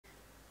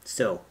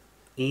So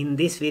in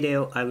this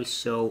video I will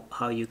show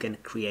how you can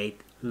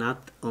create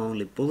not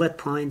only bullet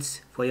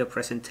points for your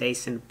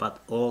presentation but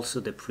also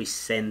the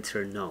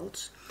presenter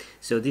notes.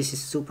 So this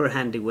is super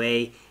handy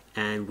way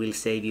and will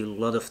save you a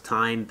lot of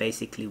time,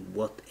 basically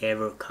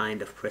whatever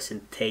kind of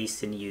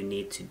presentation you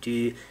need to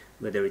do,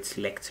 whether it's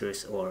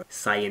lectures or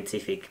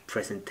scientific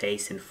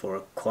presentation for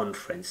a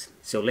conference.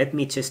 So let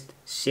me just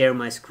share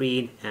my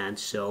screen and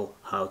show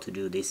how to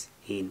do this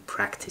in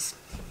practice.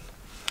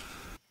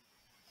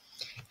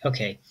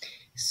 Okay,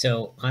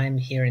 so I'm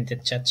here in the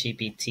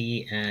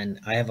ChatGPT and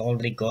I have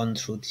already gone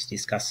through this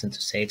discussion to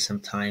save some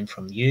time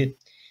from you.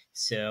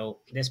 So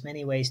there's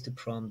many ways to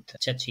prompt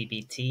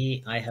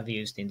ChatGPT. I have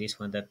used in this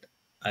one that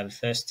I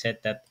first said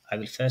that I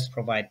will first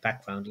provide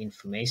background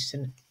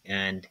information,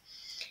 and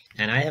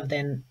I have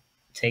then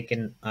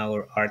taken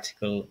our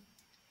article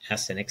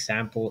as an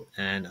example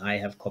and I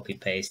have copy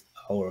pasted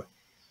our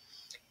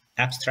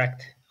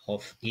abstract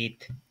of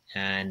it,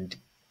 and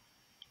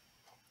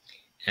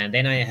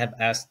then I have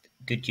asked,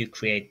 could you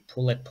create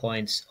bullet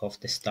points of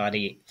the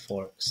study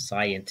for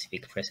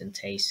scientific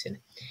presentation?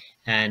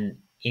 And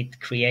it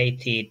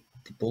created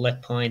the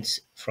bullet points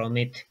from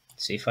it.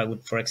 So if I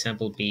would, for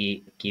example,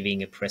 be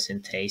giving a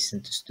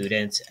presentation to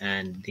students,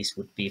 and this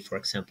would be, for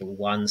example,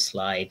 one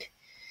slide.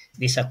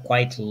 These are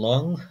quite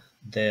long,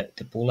 the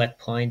bullet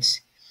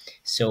points.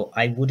 So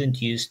I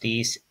wouldn't use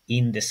these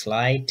in the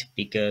slide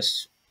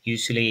because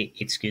usually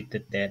it's good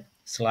that the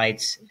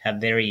slides have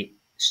very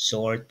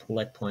short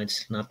bullet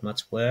points, not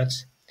much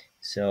words.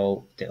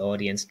 So the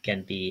audience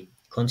can be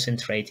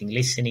concentrating,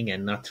 listening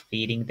and not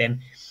reading them.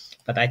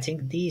 But I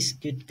think these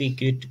could be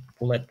good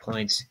bullet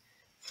points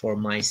for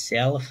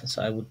myself.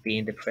 So I would be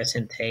in the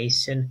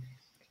presentation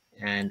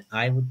and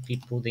I would be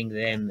putting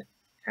them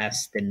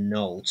as the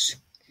notes.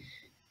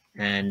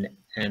 And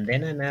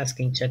then I'm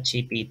asking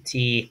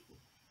ChatGPT,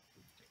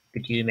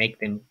 could you make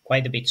them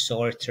quite a bit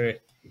shorter?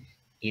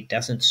 It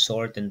doesn't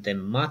shorten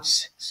them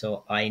much,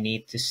 so I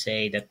need to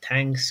say that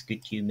thanks,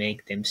 could you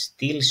make them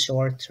still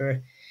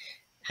shorter?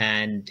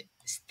 And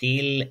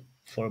still,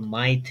 for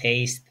my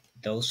taste,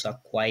 those are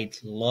quite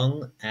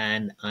long,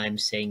 and I'm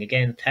saying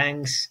again,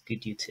 thanks,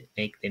 could you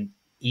make them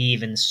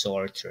even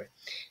shorter?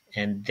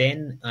 And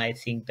then I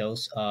think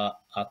those are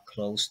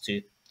close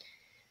to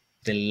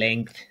the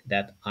length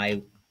that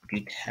I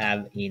could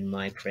have in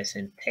my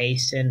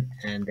presentation,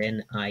 and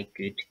then I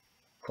could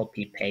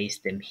copy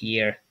paste them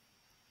here.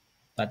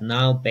 But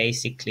now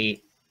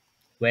basically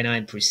when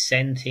I'm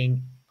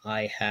presenting,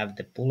 I have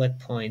the bullet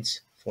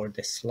points for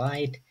the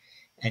slide,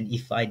 and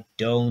if I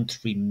don't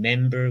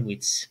remember,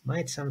 which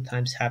might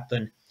sometimes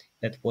happen,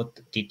 that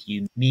what did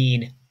you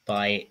mean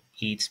by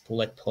each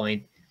bullet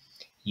point,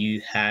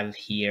 you have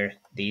here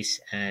this,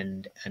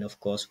 and of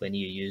course when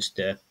you use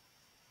the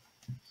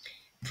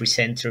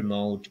presenter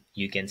mode,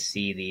 you can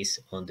see this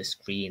on the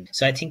screen.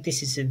 So I think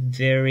this is a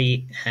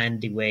very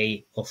handy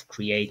way of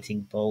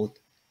creating both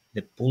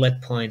the bullet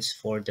points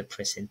for the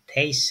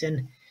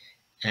presentation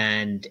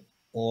and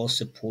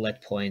also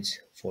bullet points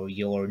for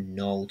your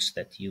notes,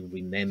 that you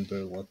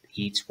remember what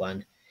each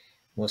one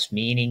was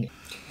meaning.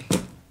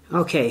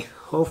 Okay,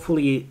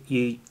 hopefully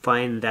you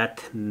find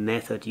that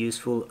method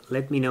useful.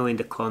 Let me know in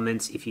the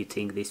comments if you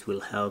think this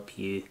will help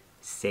you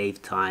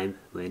save time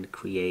when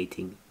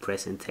creating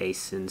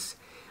presentations.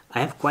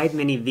 I have quite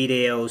many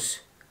videos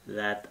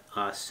that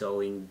are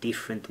showing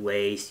different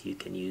ways you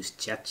can use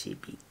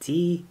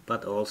ChatGPT,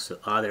 but also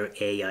other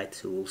AI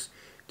tools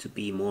to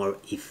be more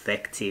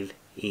effective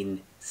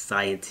in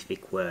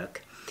scientific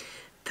work.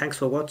 Thanks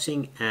for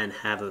watching and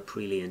have a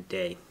brilliant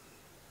day.